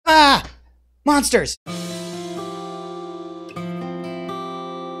monsters!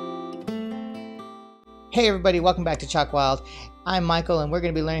 Hey everybody, welcome back to ChalkWild. I'm Michael and we're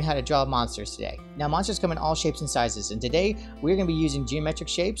going to be learning how to draw monsters today. Now monsters come in all shapes and sizes, and today we're going to be using geometric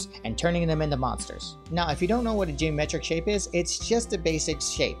shapes and turning them into monsters. Now if you don't know what a geometric shape is, it's just a basic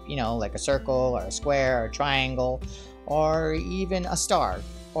shape, you know, like a circle or a square or a triangle or even a star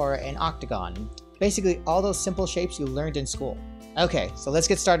or an octagon. Basically all those simple shapes you learned in school. Okay, so let's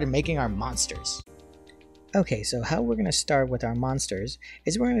get started making our monsters. Okay, so how we're going to start with our monsters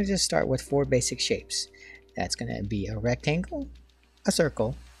is we're going to just start with 4 basic shapes. That's going to be a rectangle, a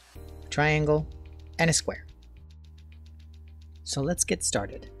circle, a triangle, and a square. So let's get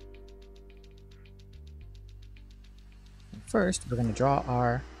started. First, we're going to draw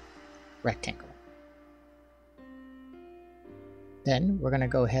our rectangle. Then we're going to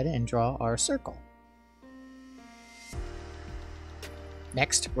go ahead and draw our circle.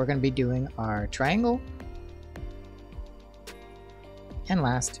 Next, we're going to be doing our triangle. And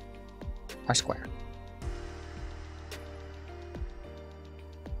last, our square.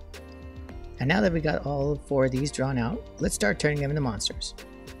 And now that we got all 4 of these drawn out, let's start turning them into monsters.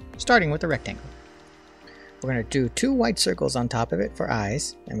 Starting with the rectangle. We're going to do 2 white circles on top of it for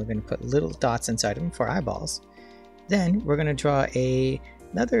eyes, and we're going to put little dots inside them for eyeballs. Then we're going to draw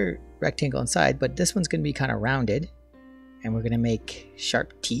another rectangle inside, but this one's going to be kind of rounded. And we're going to make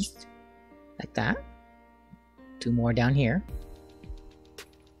sharp teeth, like that. 2 more down here.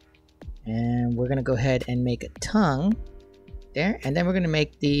 And we're going to go ahead and make a tongue there, and then we're going to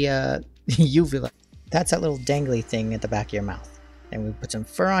make the uvula. That's that little dangly thing at the back of your mouth. And we put some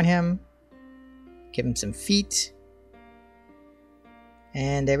fur on him, give him some feet,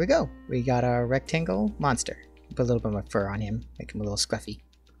 and there we go. We got our rectangle monster. Put a little bit of fur on him, make him a little scruffy.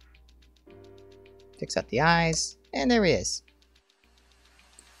 Fix up the eyes, and there he is.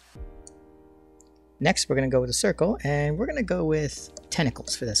 Next, we're going to go with a circle, and we're going to go with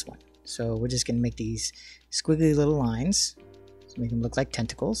tentacles for this one. So we're just going to make these squiggly little lines to make them look like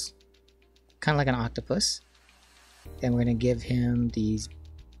tentacles, kind of like an octopus. Then we're going to give him these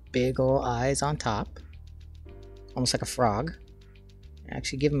big old eyes on top, almost like a frog.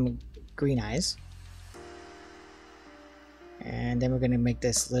 Actually give him green eyes. And then we're going to make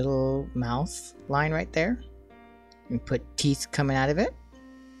this little mouth line right there and put teeth coming out of it.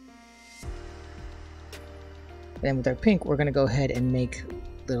 Then with our pink, we're going to go ahead and make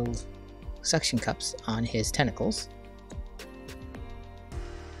little suction cups on his tentacles,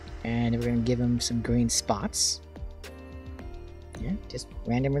 and we're going to give him some green spots, yeah, just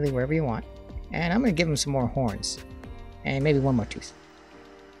randomly wherever you want. And I'm going to give him some more horns and maybe 1 more tooth.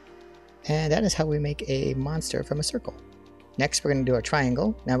 And that is how we make a monster from a circle. Next, we're going to do our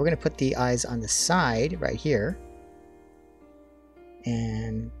triangle. Now we're going to put the eyes on the side right here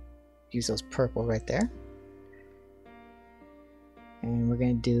and use those purple right there. And we're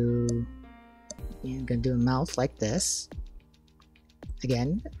going to do a mouth like this.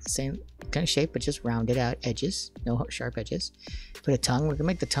 Again, same kind of shape, but just rounded out edges, no sharp edges. Put a tongue. We're going to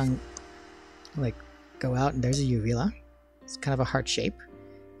make the tongue like go out, and there's a uvula. It's kind of a heart shape.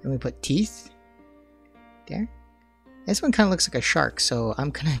 And we put teeth there. This one kind of looks like a shark, so I'm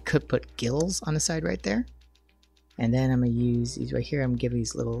going to put gills on the side right there. And then I'm going to use these right here. I'm going to give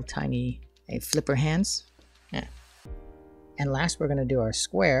these little tiny flipper hands. Yeah. And last, we're going to do our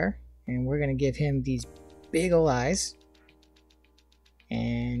square, and we're going to give him these big old eyes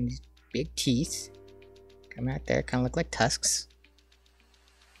and big teeth coming out there, kind of look like tusks.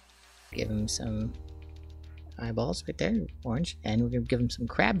 Give him some eyeballs right there, orange, and we're going to give him some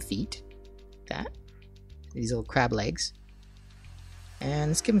crab feet, like that, these little crab legs, and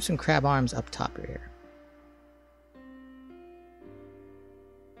let's give him some crab arms up top here.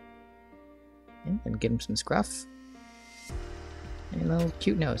 And give him some scruff. And a little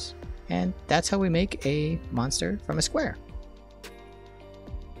cute nose. And that's how we make a monster from a square.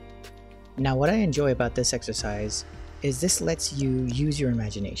 Now what I enjoy about this exercise is this lets you use your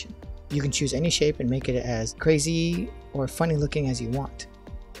imagination. You can choose any shape and make it as crazy or funny looking as you want.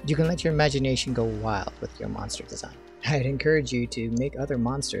 You can let your imagination go wild with your monster design. I'd encourage you to make other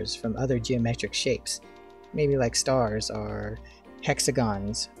monsters from other geometric shapes, maybe like stars or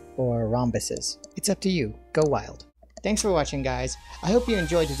hexagons or rhombuses. It's up to you. Go wild. Thanks for watching, guys. I hope you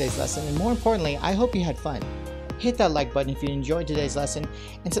enjoyed today's lesson, and more importantly, I hope you had fun. Hit that like button if you enjoyed today's lesson,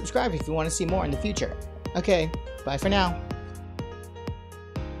 and subscribe if you want to see more in the future. Okay, bye for now.